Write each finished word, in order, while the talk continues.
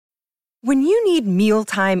When you need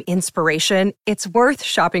mealtime inspiration, it's worth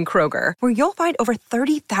shopping Kroger, where you'll find over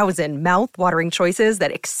 30,000 mouth-watering choices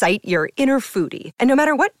that excite your inner foodie. And no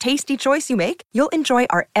matter what tasty choice you make, you'll enjoy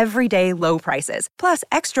our everyday low prices, plus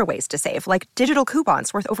extra ways to save, like digital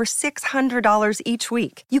coupons worth over $600 each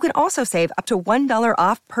week. You can also save up to $1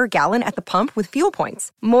 off per gallon at the pump with fuel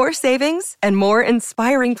points. More savings and more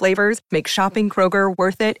inspiring flavors make shopping Kroger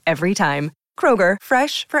worth it every time. Kroger,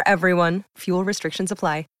 fresh for everyone. Fuel restrictions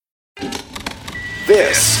apply.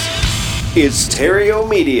 This is Theriault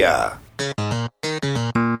Media.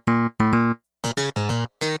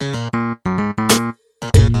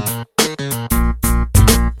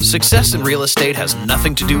 Success in real estate has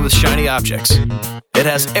nothing to do with shiny objects. It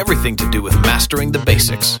has everything to do with mastering the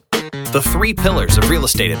basics. The 3 pillars of real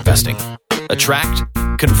estate investing: attract,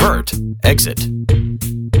 convert, exit.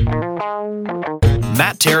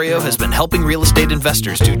 Matt Theriault has been helping real estate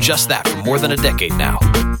investors do just that for more than a decade now.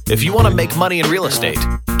 If you want to make money in real estate,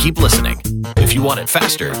 keep listening. If you want it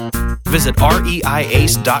faster, visit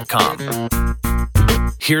REIAce.com.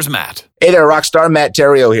 Here's Matt. Hey there, Rockstar. Matt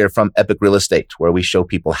Theriault here from Epic Real Estate, where we show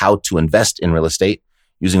people how to invest in real estate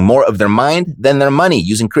using more of their mind than their money,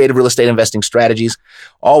 using creative real estate investing strategies,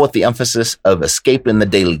 all with the emphasis of escaping the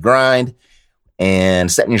daily grind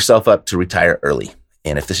and setting yourself up to retire early.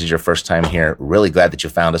 And if this is your first time here, really glad that you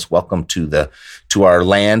found us. Welcome to our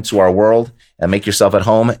land, to our world, and make yourself at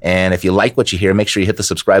home. And if you like what you hear, make sure you hit the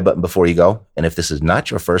subscribe button before you go. And if this is not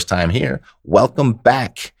your first time here, welcome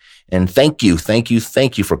back. And thank you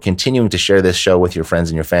for continuing to share this show with your friends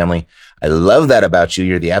and your family. I love that about you.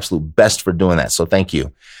 You're the absolute best for doing that. So thank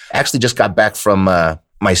you. I actually just got back from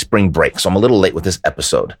my spring break, so I'm a little late with this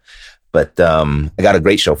episode. But I got a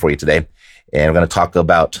great show for you today. And we're going to talk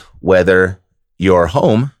about whether your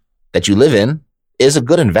home that you live in is a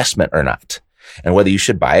good investment or not, and whether you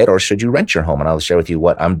should buy it or should you rent your home. And I'll share with you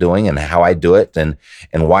what I'm doing and how I do it and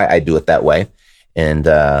why I do it that way. And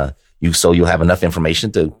you'll have enough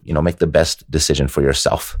information to, make the best decision for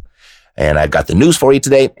yourself. And I've got the news for you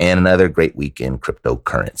today and another great week in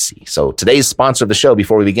cryptocurrency. So today's sponsor of the show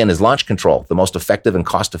before we begin is Launch Control, the most effective and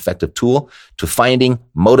cost-effective tool to finding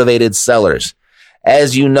motivated sellers.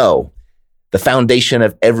 As you know, the foundation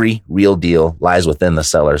of every real deal lies within the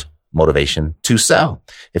seller's motivation to sell.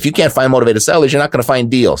 If you can't find motivated sellers, you're not going to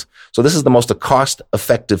find deals. So this is the most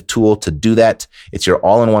cost-effective tool to do that. It's your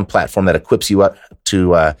all-in-one platform that equips you up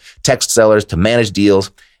to text sellers, to manage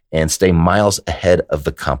deals, and stay miles ahead of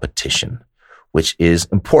the competition, which is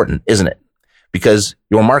important, isn't it? Because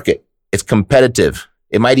your market, it's competitive.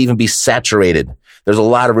 It might even be saturated. There's a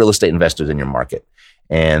lot of real estate investors in your market,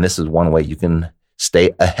 and this is one way you can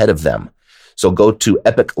stay ahead of them. So go to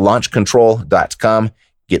epiclaunchcontrol.com.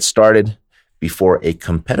 Get started before a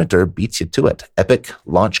competitor beats you to it.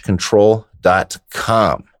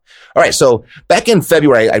 epiclaunchcontrol.com. All right. So back in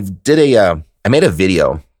February, I made a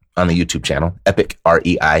video on the YouTube channel,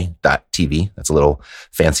 epicrei.tv. That's a little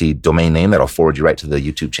fancy domain name that'll forward you right to the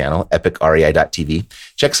YouTube channel, epicrei.tv.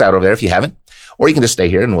 Check us out over there if you haven't, or you can just stay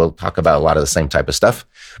here and we'll talk about a lot of the same type of stuff.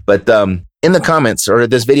 But in the comments, or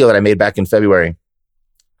this video that I made back in February,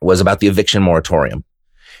 was about the eviction moratorium,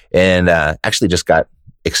 and actually just got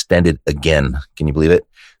extended again. Can you believe it?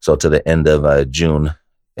 So to the end of June,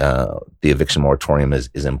 the eviction moratorium is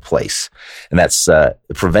in place, and that's it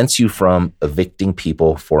prevents you from evicting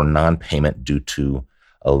people for non-payment due to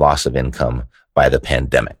a loss of income by the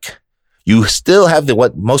pandemic. You still have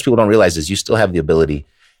what most people don't realize is you still have the ability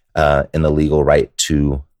and the legal right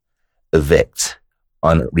to evict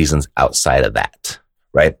on reasons outside of that.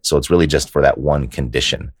 Right. So it's really just for that one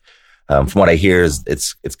condition. From what I hear is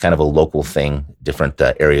it's kind of a local thing. Different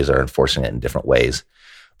areas are enforcing it in different ways.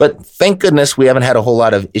 But thank goodness we haven't had a whole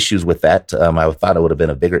lot of issues with that. I thought it would have been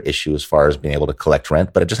a bigger issue as far as being able to collect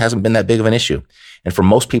rent, but it just hasn't been that big of an issue. And for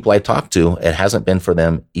most people I talk to, it hasn't been for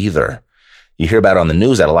them either. You hear about it on the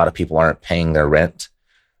news that a lot of people aren't paying their rent.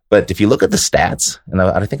 But if you look at the stats, and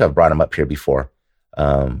I think I've brought them up here before,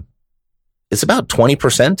 it's about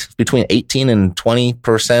 20%, between 18 and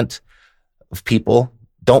 20% of people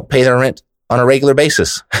don't pay their rent on a regular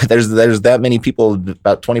basis. There's that many people,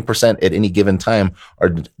 about 20% at any given time are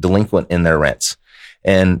delinquent in their rents.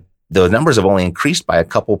 And the numbers have only increased by a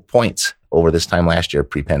couple points over this time last year,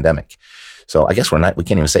 pre-pandemic. So I guess we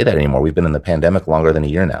can't even say that anymore. We've been in the pandemic longer than a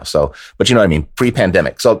year now. So, but you know what I mean?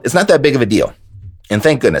 Pre-pandemic. So it's not that big of a deal. And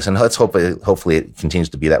thank goodness. And let's hopefully it continues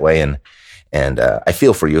to be that way. And I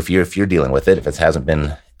feel for you if you're dealing with it, if it hasn't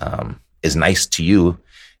been as nice to you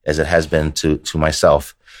as it has been to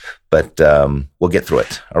myself. But we'll get through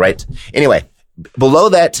it. All right. Anyway, below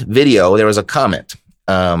that video, there was a comment.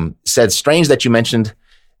 Said, strange that you mentioned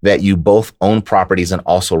that you both own properties and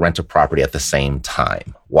also rent a property at the same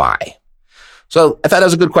time. Why? So I thought that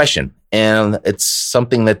was a good question, and it's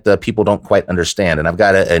something that people don't quite understand. And I've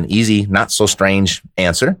got an easy, not so strange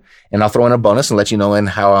answer, and I'll throw in a bonus and let you know in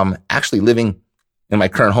how I'm actually living in my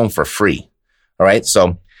current home for free. All right.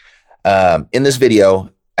 So in this video,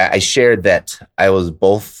 I shared that I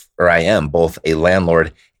am both a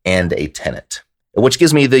landlord and a tenant, which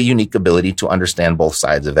gives me the unique ability to understand both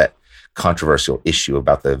sides of that controversial issue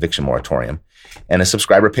about the eviction moratorium. And a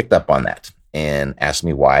subscriber picked up on that and asked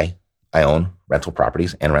me why I own rental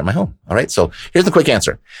properties and rent my home. All right. So here's the quick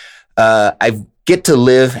answer. I get to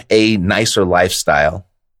live a nicer lifestyle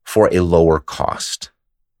for a lower cost.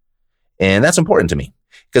 And that's important to me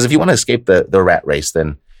because if you want to escape the rat race,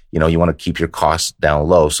 then, you want to keep your costs down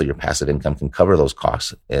low so your passive income can cover those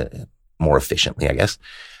costs more efficiently, I guess.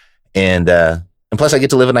 And plus I get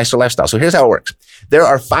to live a nicer lifestyle. So here's how it works. There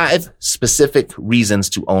are 5 specific reasons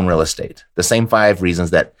to own real estate. The same 5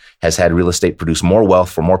 reasons that has had real estate produce more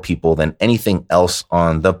wealth for more people than anything else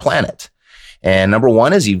on the planet. And number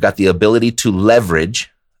 1 is you've got the ability to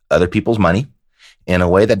leverage other people's money in a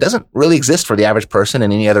way that doesn't really exist for the average person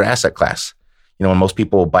in any other asset class. When most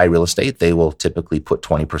people buy real estate, they will typically put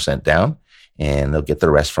 20% down and they'll get the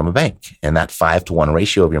rest from a bank. And that 5-to-1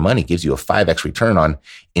 ratio of your money gives you a 5x return on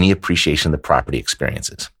any appreciation the property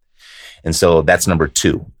experiences. And so that's number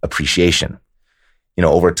 2, appreciation.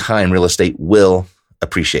 Over time, real estate will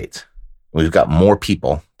appreciate. We've got more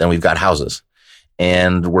people than we've got houses.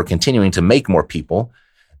 And we're continuing to make more people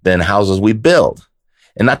than houses we build.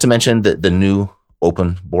 And not to mention the new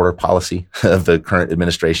open border policy of the current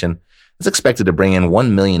administration. It's expected to bring in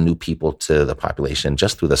 1 million new people to the population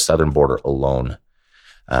just through the southern border alone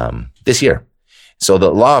this year. So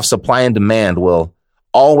the law of supply and demand will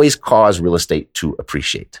always cause real estate to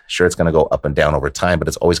appreciate. Sure, it's going to go up and down over time, but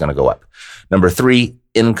it's always going to go up. Number 3,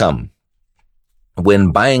 income.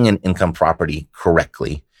 When buying an income property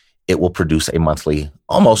correctly, it will produce a monthly,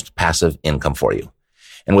 almost passive income for you.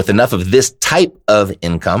 And with enough of this type of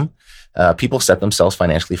income, people set themselves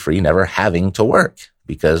financially free, never having to work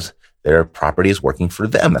because their property is working for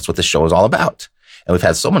them. That's what this show is all about. And we've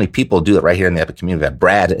had so many people do it right here in the Epic community. We've had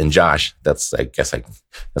Brad and Josh. That's like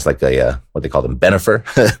a, what they call them,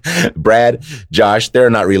 Benifer. Brad, Josh, they're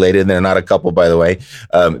not related. They're not a couple, by the way.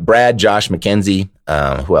 Brad, Josh, Mackenzie,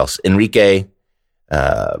 who else? Enrique,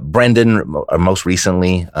 Brendan, most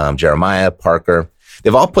recently, Jeremiah, Parker.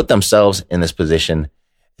 They've all put themselves in this position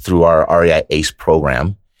through our REI ACE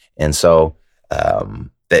program. And so,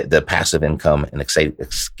 the passive income and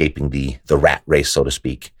escaping the rat race, so to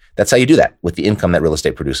speak. That's how you do that with the income that real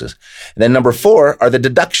estate produces. And then number 4 are the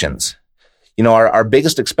deductions. Our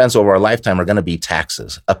biggest expense over our lifetime are going to be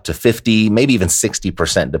taxes, up to 50, maybe even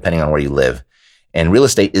 60%, depending on where you live. And real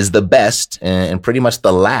estate is the best and pretty much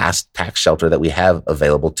the last tax shelter that we have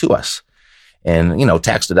available to us. And,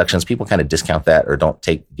 tax deductions, people kind of discount that or don't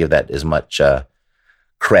give that as much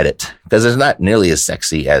credit because it's not nearly as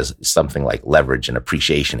sexy as something like leverage and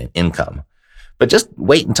appreciation and income. But just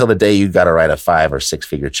wait until the day you got to write a 5 or 6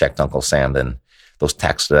 figure check to Uncle Sam, then those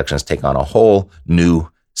tax deductions take on a whole new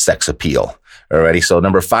sex appeal. Alrighty. So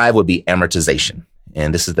number 5 would be amortization.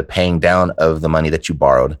 And this is the paying down of the money that you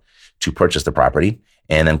borrowed to purchase the property.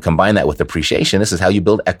 And then combine that with appreciation. This is how you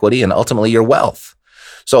build equity and ultimately your wealth.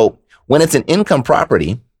 So when it's an income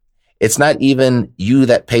property, it's not even you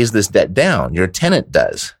that pays this debt down. Your tenant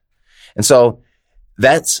does. And so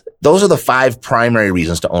those are the 5 primary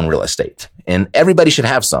reasons to own real estate. And everybody should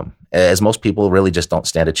have some, as most people really just don't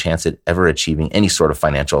stand a chance at ever achieving any sort of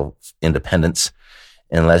financial independence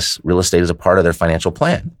unless real estate is a part of their financial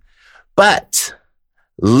plan. But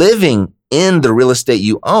living in the real estate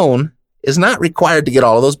you own is not required to get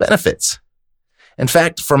all of those benefits. In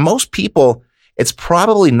fact, for most people, it's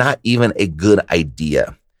probably not even a good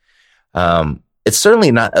idea. It's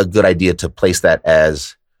certainly not a good idea to place that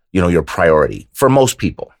as, your priority for most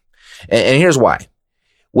people. And here's why.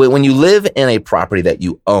 When you live in a property that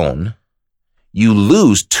you own, you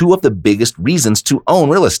lose 2 of the biggest reasons to own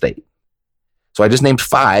real estate. So I just named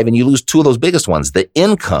 5 and you lose 2 of those biggest ones, the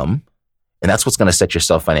income, and that's what's going to set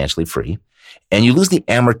yourself financially free. And you lose the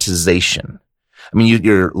amortization. I mean,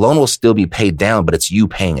 your loan will still be paid down, but it's you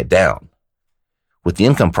paying it down. With the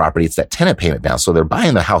income property, it's that tenant paying it down. So they're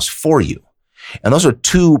buying the house for you. And those are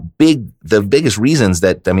the biggest reasons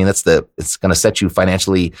that, it's going to set you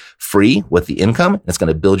financially free with the income. And it's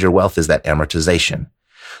going to build your wealth is that amortization.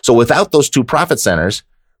 So without those 2 profit centers,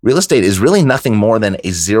 real estate is really nothing more than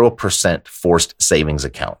a 0% forced savings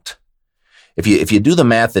account. If you do the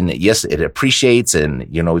math, and yes, it appreciates and,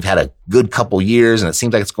 we've had a good couple years and it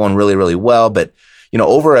seems like it's going really, really well. But,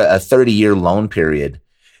 over a 30-year loan period,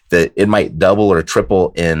 that it might double or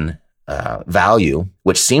triple in value,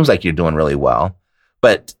 which seems like you're doing really well,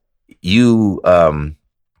 but you've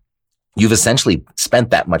essentially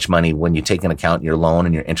spent that much money when you take into account your loan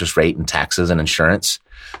and your interest rate and taxes and insurance.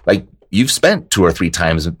 Like you've spent 2 or 3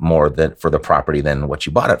 times more for the property than what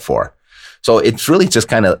you bought it for. So it's really just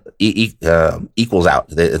kind of equals out.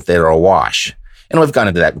 They're a wash. And we've gone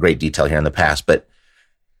into that in great detail here in the past, but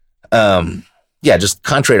just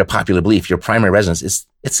contrary to popular belief, your primary residence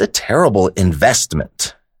it's a terrible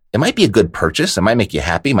investment. It might be a good purchase. It might make you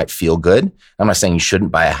happy. It might feel good. I'm not saying you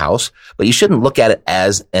shouldn't buy a house, but you shouldn't look at it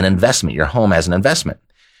as an investment, your home as an investment.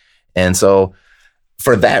 And so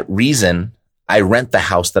for that reason, I rent the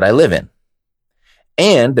house that I live in.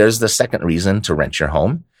 And there's the second reason to rent your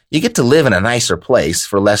home. You get to live in a nicer place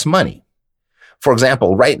for less money. For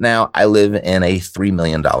example, right now I live in a $3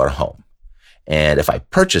 million home. And if I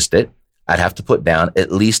purchased it, I'd have to put down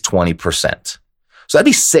at least 20%. So that'd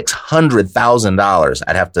be $600,000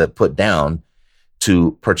 I'd have to put down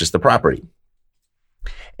to purchase the property.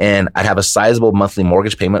 And I'd have a sizable monthly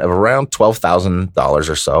mortgage payment of around $12,000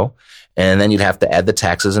 or so. And then you'd have to add the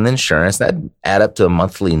taxes and insurance. That'd add up to a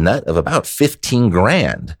monthly nut of about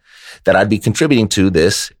 $15,000 that I'd be contributing to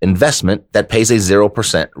this investment that pays a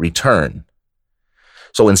 0% return.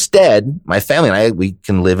 So instead, my family and we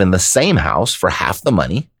can live in the same house for half the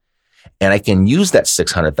money. And I can use that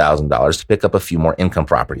 $600,000 to pick up a few more income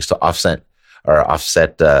properties to offset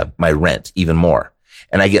my rent even more.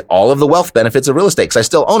 And I get all of the wealth benefits of real estate because I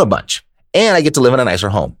still own a bunch. And I get to live in a nicer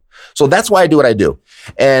home. So that's why I do what I do.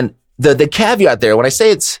 And the caveat there, when I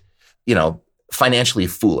say it's, financially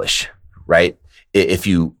foolish, right? If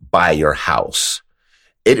you buy your house,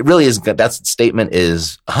 it really is, that statement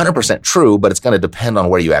is 100% true, but it's going to depend on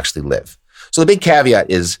where you actually live. So the big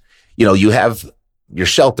caveat is, you have your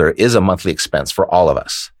shelter is a monthly expense for all of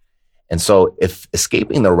us. And so if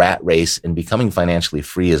escaping the rat race and becoming financially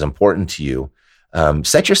free is important to you,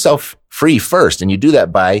 set yourself free first. And you do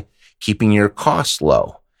that by keeping your costs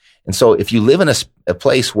low. And so if you live in a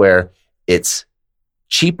place where it's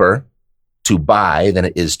cheaper to buy than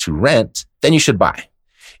it is to rent, then you should buy.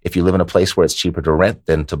 If you live in a place where it's cheaper to rent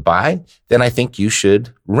than to buy, then I think you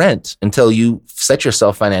should rent until you set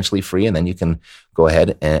yourself financially free, and then you can go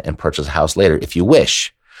ahead and purchase a house later if you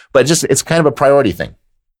wish. But it's kind of a priority thing.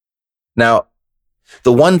 Now,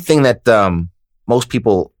 the one thing that most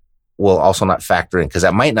people will also not factor in, because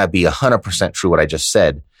that might not be 100% true what I just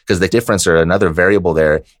said, because the difference or another variable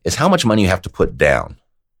there is how much money you have to put down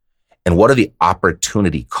and what are the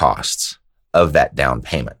opportunity costs of that down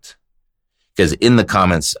payment. Because in the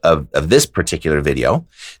comments of this particular video,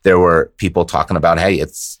 there were people talking about, hey,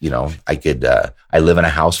 it's, I live in a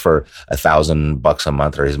house for $1,000 a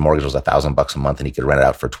month, or his mortgage was $1,000 a month and he could rent it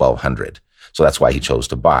out for $1,200. So that's why he chose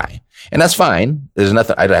to buy. And that's fine. There's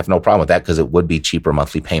nothing, I have no problem with that because it would be cheaper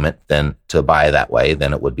monthly payment than to buy that way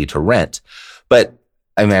than it would be to rent. But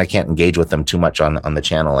I can't engage with them too much on the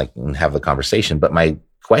channel, and have the conversation. But my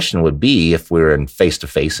question would be, if we were in face to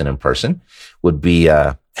face and in person, would be,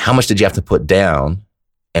 how much did you have to put down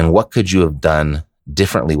and what could you have done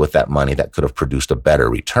differently with that money that could have produced a better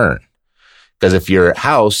return? Because if your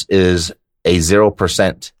house is a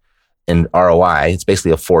 0% in ROI, it's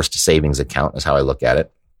basically a forced savings account is how I look at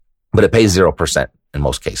it, but it pays 0% in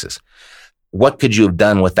most cases. What could you have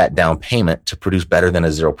done with that down payment to produce better than a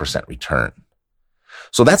 0% return?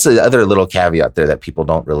 So that's the other little caveat there that people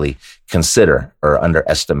don't really consider or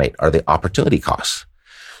underestimate are the opportunity costs.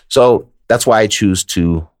 So that's why I choose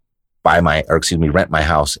to rent my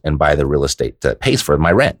house and buy the real estate that pays for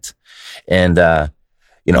my rent. And,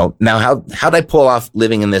 now how'd I pull off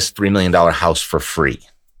living in this $3 million house for free?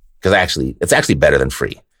 Because it's actually better than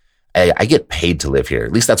free. I get paid to live here.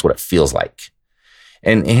 At least that's what it feels like.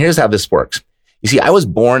 And here's how this works. You see, I was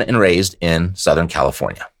born and raised in Southern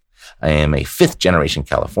California. I am a 5th generation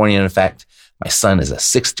Californian. In fact, my son is a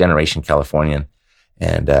 6th generation Californian.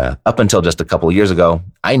 And up until just a couple of years ago,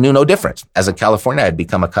 I knew no difference. As a Californian, I had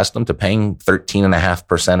become accustomed to paying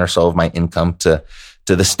 13.5% or so of my income to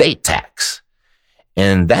the state tax.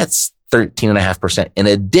 And that's 13.5% in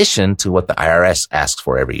addition to what the IRS asks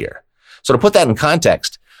for every year. So to put that in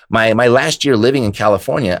context, my last year living in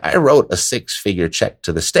California, I wrote a 6-figure check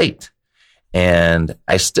to the state. And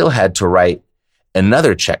I still had to write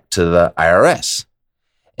another check to the IRS.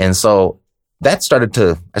 And so I started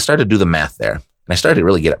to do the math there. And I started to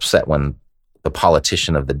really get upset when the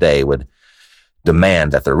politician of the day would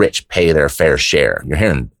demand that the rich pay their fair share. You're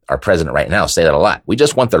hearing our president right now say that a lot. We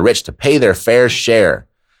just want the rich to pay their fair share.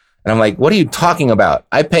 And I'm like, what are you talking about?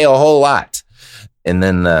 I pay a whole lot. And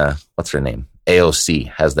then, what's her name? AOC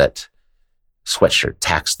has that sweatshirt,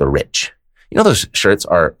 tax the rich. You know, those shirts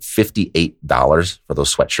are $58 for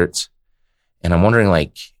those sweatshirts. And I'm wondering,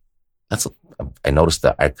 like, I noticed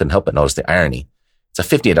that I couldn't help but notice the irony. It's a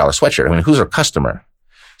 $58 sweatshirt. I mean, who's our customer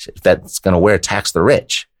that's going to wear tax the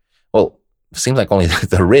rich? Well, it seems like only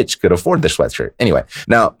the rich could afford this sweatshirt. Anyway,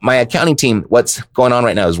 now my accounting team, what's going on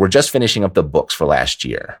right now is we're just finishing up the books for last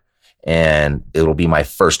year. And it'll be my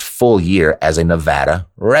first full year as a Nevada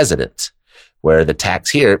resident, where the tax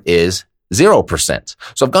here is 0%.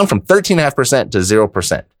 So I've gone from 13.5% to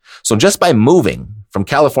 0%. So just by moving from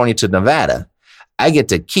California to Nevada, I get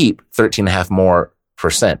to keep 13.5% more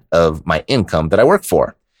of my income that I work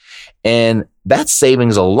for. And that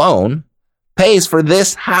savings alone pays for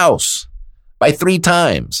this house by 3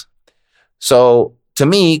 times. So to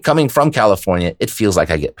me, coming from California, it feels like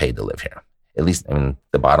I get paid to live here. At least, I mean,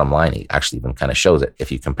 the bottom line actually even kind of shows it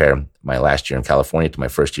if you compare my last year in California to my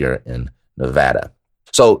first year in Nevada.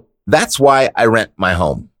 So that's why I rent my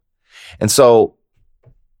home. And so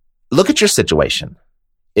look at your situation.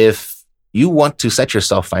 If you want to set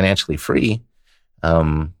yourself financially free,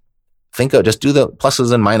 just do the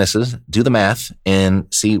pluses and minuses, do the math, and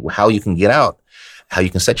see how you can get out, how you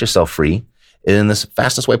can set yourself free in the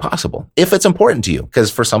fastest way possible. If it's important to you,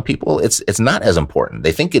 because for some people, it's not as important.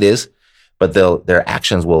 They think it is, but their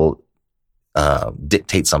actions will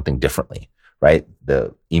dictate something differently, right?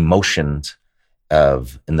 The emotions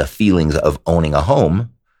and the feelings of owning a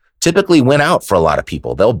home typically win out for a lot of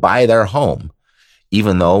people. They'll buy their home,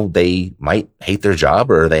 even though they might hate their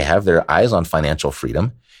job or they have their eyes on financial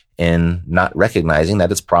freedom, and not recognizing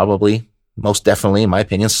that it's probably, most definitely, in my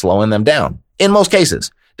opinion, slowing them down. In most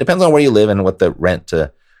cases, depends on where you live and what the rent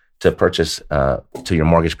to purchase to your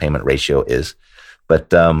mortgage payment ratio is. But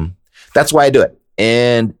that's why I do it.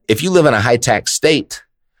 And if you live in a high tax state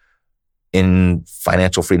and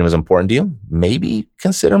financial freedom is important to you, maybe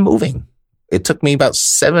consider moving. It took me about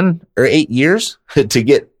 7 or 8 years to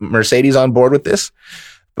get Mercedes on board with this.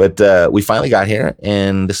 But we finally got here,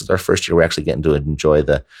 and this is our first year we're actually getting to enjoy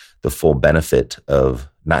the full benefit of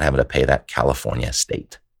not having to pay that California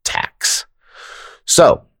state tax.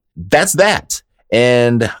 So that's that.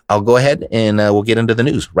 And I'll go ahead and we'll get into the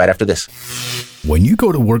news right after this. When you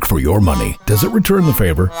go to work for your money, does it return the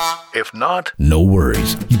favor? If not, no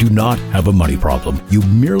worries. You do not have a money problem. You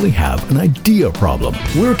merely have an idea problem.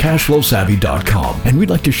 We're CashflowSavvy.com, and we'd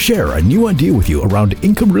like to share a new idea with you around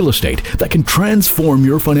income real estate that can transform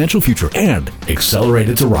your financial future and accelerate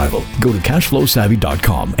its arrival. Go to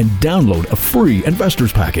CashflowSavvy.com and download a free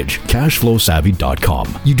investor's package.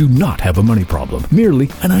 CashflowSavvy.com. You do not have a money problem, merely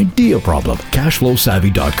an idea problem.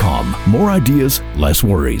 CashflowSavvy.com. More ideas, less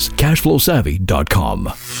worries. CashflowSavvy.com.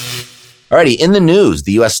 Alrighty, in the news,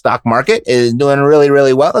 the U.S. stock market is doing really,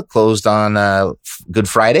 really well. It closed on Good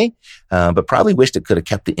Friday, but probably wished it could have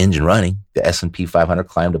kept the engine running. The S&P 500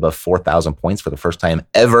 climbed above 4,000 points for the first time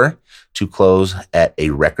ever to close at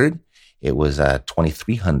a record. It was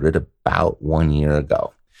 2,300 about 1 year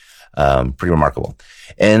ago. Pretty remarkable.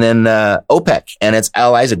 And then OPEC and its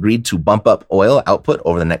allies agreed to bump up oil output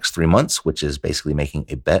over the next 3 months, which is basically making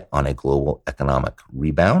a bet on a global economic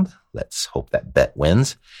rebound. Let's hope that bet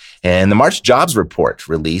wins. And the March jobs report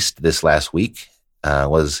released this last week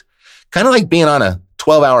was kind of like being on a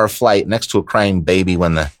 12-hour flight next to a crying baby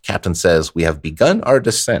when the captain says, "We have begun our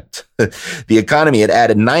descent." The economy had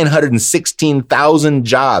added 916,000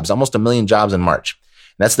 jobs, almost 1 million jobs in March.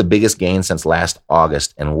 And that's the biggest gain since last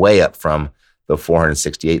August and way up from the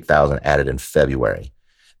 468,000 added in February.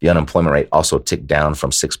 The unemployment rate also ticked down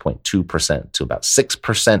from 6.2% to about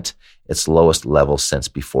 6%, its lowest level since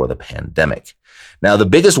before the pandemic. Now, the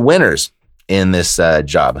biggest winners in this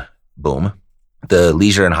job boom, the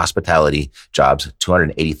leisure and hospitality jobs,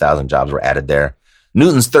 280,000 jobs were added there.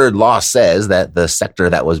 Newton's third law says that the sector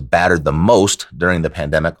that was battered the most during the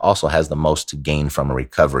pandemic also has the most to gain from a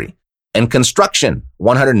recovery. And construction,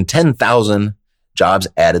 110,000 jobs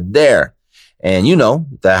added there. And you know,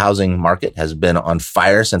 the housing market has been on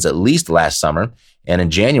fire since at least last summer. And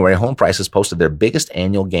in January, home prices posted their biggest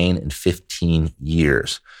annual gain in 15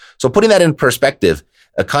 years. So putting that in perspective,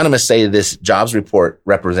 economists say this jobs report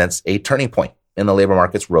represents a turning point in the labor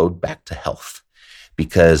market's road back to health.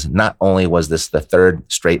 Because not only was this the third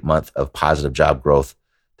straight month of positive job growth,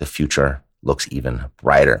 the future looks even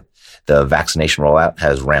brighter. The vaccination rollout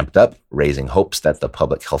has ramped up, raising hopes that the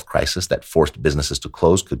public health crisis that forced businesses to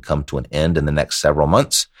close could come to an end in the next several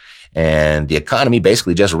months. And the economy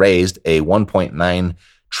basically just raised a $1.9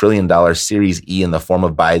 trillion Series E in the form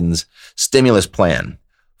of Biden's stimulus plan.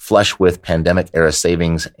 Flush with pandemic-era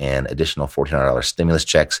savings and additional $1,400 stimulus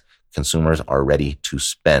checks, consumers are ready to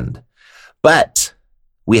spend. But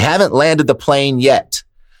we haven't landed the plane yet.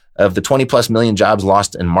 Of the 20 plus million jobs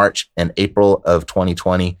lost in March and April of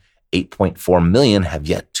 2020, 8.4 million have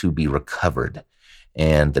yet to be recovered.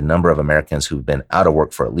 And the number of Americans who've been out of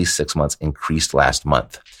work for at least 6 months increased last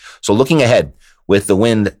month. So looking ahead, with the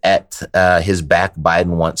wind at his back,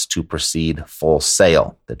 Biden wants to proceed full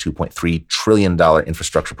sail. The $2.3 trillion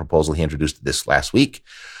infrastructure proposal he introduced this last week,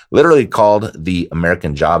 literally called the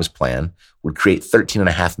American Jobs Plan, would create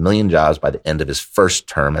 13.5 million jobs by the end of his first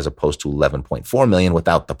term, as opposed to 11.4 million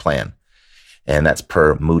without the plan. And that's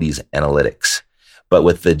per Moody's Analytics. But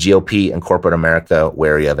with the GOP and corporate America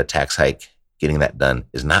wary of a tax hike, getting that done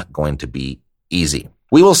is not going to be easy.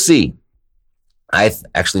 We will see. I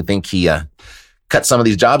actually think he cut some of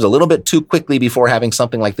these jobs a little bit too quickly before having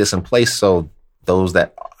something like this in place. So those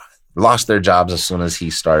that lost their jobs as soon as he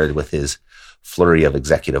started with his flurry of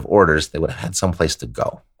executive orders, they would have had some place to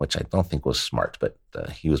go, which I don't think was smart, but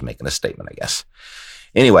he was making a statement, I guess.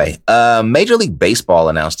 Anyway, Major League Baseball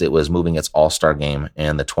announced it was moving its All-Star game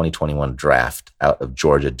and the 2021 draft out of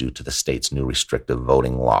Georgia due to the state's new restrictive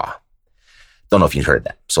voting law. Don't know if you heard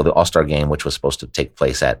that. So the All-Star game, which was supposed to take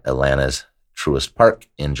place at Atlanta's Truist Park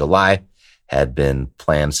in July, had been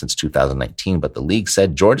planned since 2019, but the league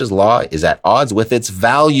said Georgia's law is at odds with its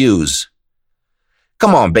values.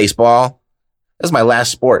 Come on, baseball. This is my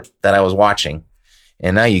last sport that I was watching,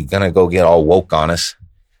 and now you're going to go get all woke on us.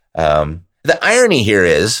 The irony here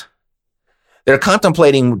is they're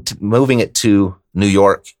contemplating moving it to New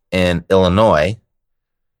York and Illinois.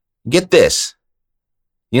 Get this.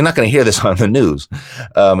 You're not going to hear this on the news.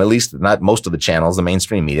 At least not most of the channels, the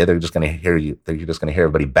mainstream media. They're just going to hear you're just going to hear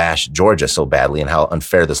everybody bash Georgia so badly and how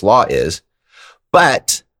unfair this law is.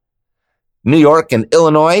 But New York and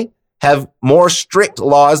Illinois have more strict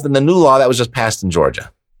laws than the new law that was just passed in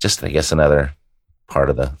Georgia. Just, I guess, another part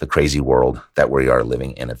of the crazy world that we are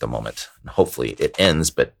living in at the moment. And hopefully it ends,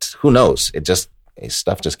 but who knows?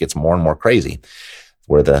 Stuff just gets more and more crazy,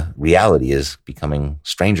 where the reality is becoming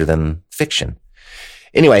stranger than fiction.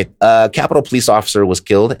 Anyway, a Capitol police officer was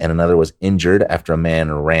killed and another was injured after a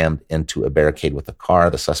man rammed into a barricade with a car.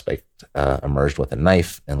 The suspect emerged with a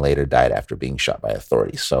knife and later died after being shot by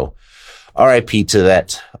authorities. So RIP to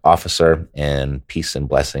that officer, and peace and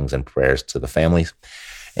blessings and prayers to the families.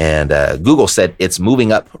 And Google said it's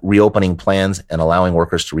moving up reopening plans and allowing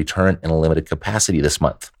workers to return in a limited capacity this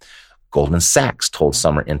month. Goldman Sachs told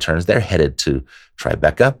summer interns they're headed to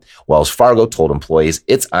Tribeca. Wells Fargo told employees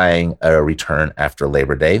it's eyeing a return after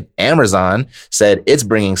Labor Day. Amazon said it's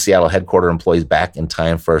bringing Seattle headquarter employees back in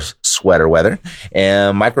time for sweater weather.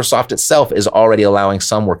 And Microsoft itself is already allowing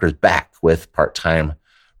some workers back with part-time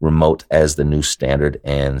remote as the new standard.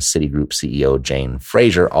 And Citigroup CEO Jane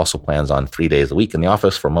Fraser also plans on 3 days a week in the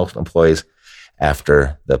office for most employees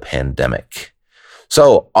after the pandemic.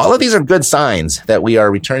 So all of these are good signs that we are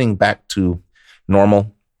returning back to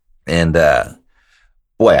normal. And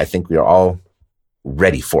boy, I think we are all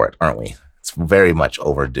ready for it, aren't we? It's very much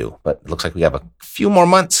overdue, but it looks like we have a few more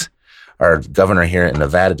months. Our governor here in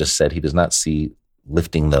Nevada just said he does not see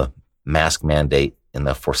lifting the mask mandate in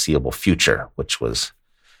the foreseeable future, I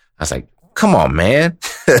was like, come on, man.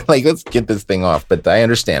 Like, let's get this thing off. But I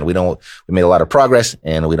understand we made a lot of progress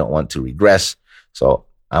and we don't want to regress. So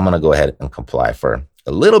I'm going to go ahead and comply for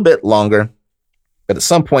a little bit longer. But at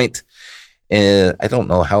some point, I don't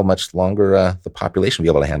know how much longer the population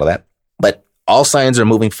will be able to handle that. But all signs are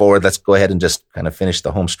moving forward. Let's go ahead and just kind of finish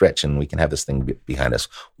the home stretch and we can have this thing behind us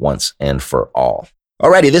once and for all.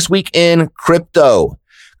 Alrighty, this week in crypto.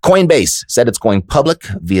 Coinbase said it's going public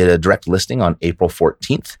via direct listing on April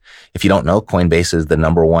 14th. If you don't know, Coinbase is the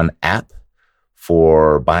 #1 app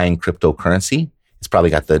for buying cryptocurrency. It's probably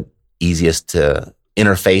got the easiest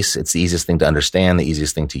interface. It's the easiest thing to understand, the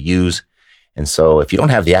easiest thing to use. And so if you don't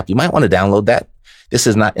have the app, you might want to download that. This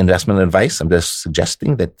is not investment advice. I'm just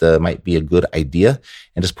suggesting that might be a good idea,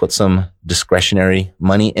 and just put some discretionary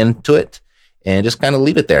money into it and just kind of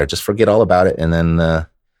leave it there. Just forget all about it. And then,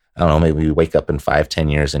 I don't know, maybe you wake up in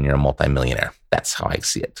 5-10 years and you're a multimillionaire. That's how I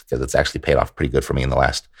see it, because it's actually paid off pretty good for me in the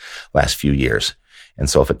last few years. And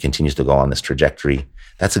so if it continues to go on this trajectory,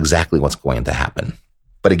 that's exactly what's going to happen.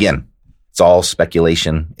 But again, it's all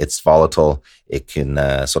speculation. It's volatile. It can,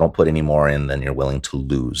 so don't put any more in than you're willing to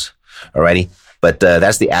lose. Alrighty. But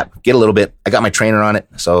that's the app. Get a little bit. I got my trainer on it,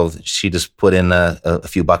 so she just put in a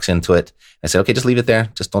few bucks into it. I said, okay, just leave it there.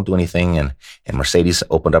 Just don't do anything. And Mercedes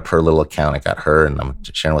opened up her little account. I got her, and I'm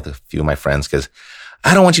sharing with a few of my friends because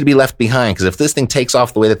I don't want you to be left behind. Because if this thing takes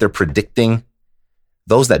off the way that they're predicting,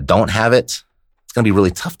 those that don't have it, it's going to be really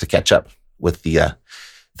tough to catch up with the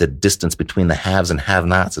distance between the haves and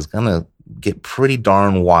have-nots is going to get pretty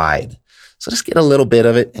darn wide. So just get a little bit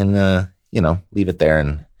of it and, leave it there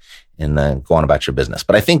and and go on about your business.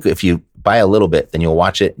 But I think if you buy a little bit, then you'll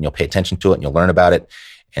watch it and you'll pay attention to it and you'll learn about it.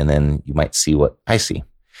 And then you might see what I see.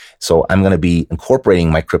 So I'm going to be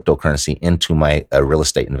incorporating my cryptocurrency into my real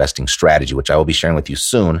estate investing strategy, which I will be sharing with you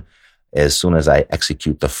soon as I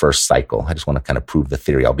execute the first cycle. I just want to kind of prove the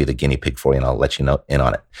theory. I'll be the guinea pig for you and I'll let you know in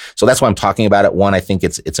on it. So that's why I'm talking about it. One, I think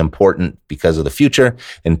it's important because of the future.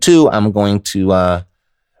 And two, I'm going to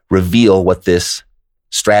reveal what this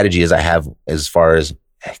strategy is I have as far as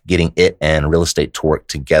getting it and real estate to work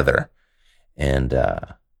together. And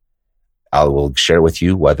I will share with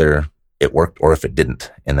you whether it worked or if it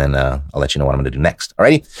didn't. And then I'll let you know what I'm going to do next.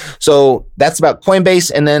 Alrighty. So that's about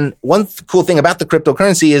Coinbase. And then one cool thing about the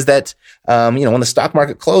cryptocurrency is that, when the stock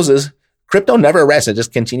market closes, crypto never rests. It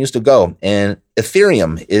just continues to go. And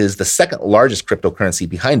Ethereum is the second largest cryptocurrency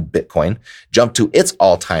behind Bitcoin, jumped to its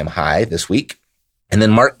all-time high this week. And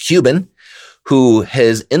then Mark Cuban, who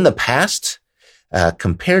has in the past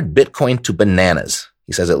compared Bitcoin to bananas.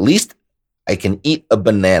 He says, at least I can eat a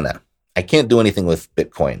banana. I can't do anything with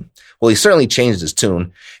Bitcoin. Well, he certainly changed his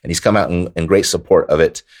tune, and he's come out in great support of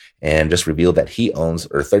it and just revealed that he owns,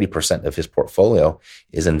 or 30% of his portfolio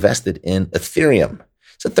is invested in Ethereum.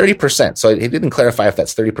 So 30%. So he didn't clarify if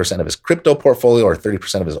that's 30% of his crypto portfolio or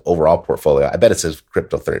 30% of his overall portfolio. I bet it's his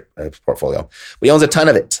crypto portfolio. But he owns a ton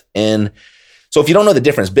of it. And so if you don't know the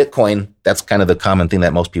difference, Bitcoin, that's kind of the common thing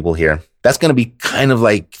that most people hear. That's going to be kind of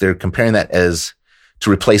like they're comparing that as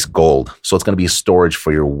to replace gold. So it's going to be storage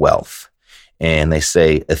for your wealth. And they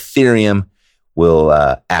say Ethereum will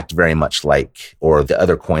act very much like, or the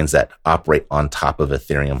other coins that operate on top of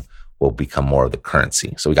Ethereum will become more of the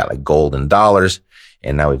currency. So we got like gold and dollars,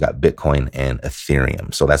 and now we've got Bitcoin and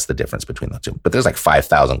Ethereum. So that's the difference between the two. But there's like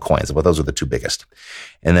 5,000 coins, but those are the two biggest.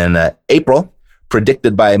 And then April,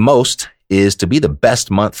 predicted by most, is to be the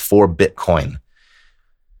best month for Bitcoin.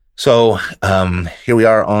 So here we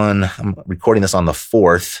are I'm recording this on the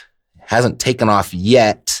 4th. Hasn't taken off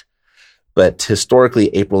yet, but historically,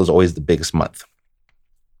 April is always the biggest month.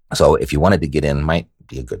 So if you wanted to get in, might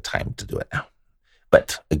be a good time to do it now.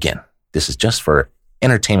 But again, this is just for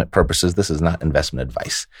entertainment purposes. This is not investment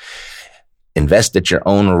advice. Invest at your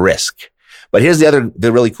own risk. But here's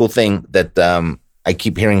the really cool thing that I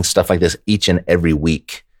keep hearing stuff like this each and every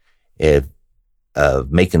week,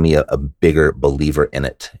 making me a bigger believer in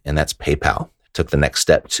it. And that's PayPal. Took the next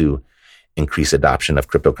step to increase adoption of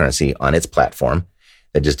cryptocurrency on its platform.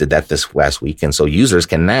 They just did that this last week. And so users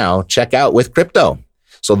can now check out with crypto.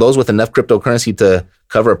 So those with enough cryptocurrency to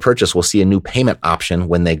cover a purchase will see a new payment option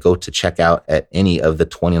when they go to check out at any of the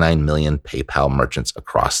 29 million PayPal merchants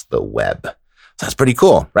across the web. So that's pretty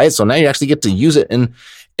cool, right? So now you actually get to use it and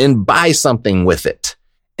buy something with it.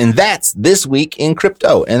 And that's this week in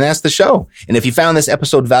crypto. And that's the show. And if you found this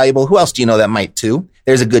episode valuable, who else do you know that might too?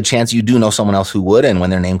 There's a good chance you do know someone else who would. And when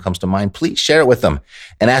their name comes to mind, please share it with them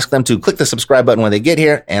and ask them to click the subscribe button when they get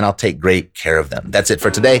here, and I'll take great care of them. That's it for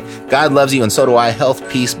today. God loves you, and so do I. Health,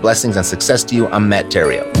 peace, blessings, and success to you. I'm Matt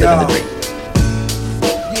Theriault. Living the dream.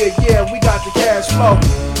 Yeah, we got the cash flow.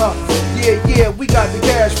 Yeah, we got the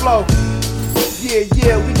cash flow. Yeah,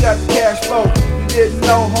 we got the cash flow. You didn't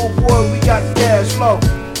know, homeboy, we got the cash flow.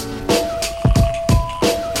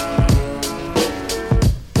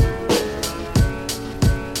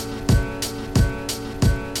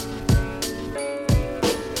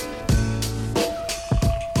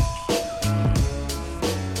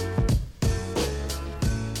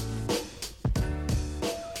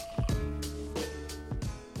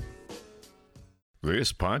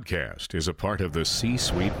 This podcast is a part of the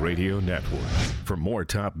C-Suite Radio Network. For more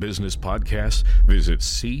top business podcasts, visit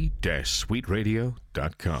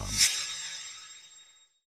c-suiteradio.com.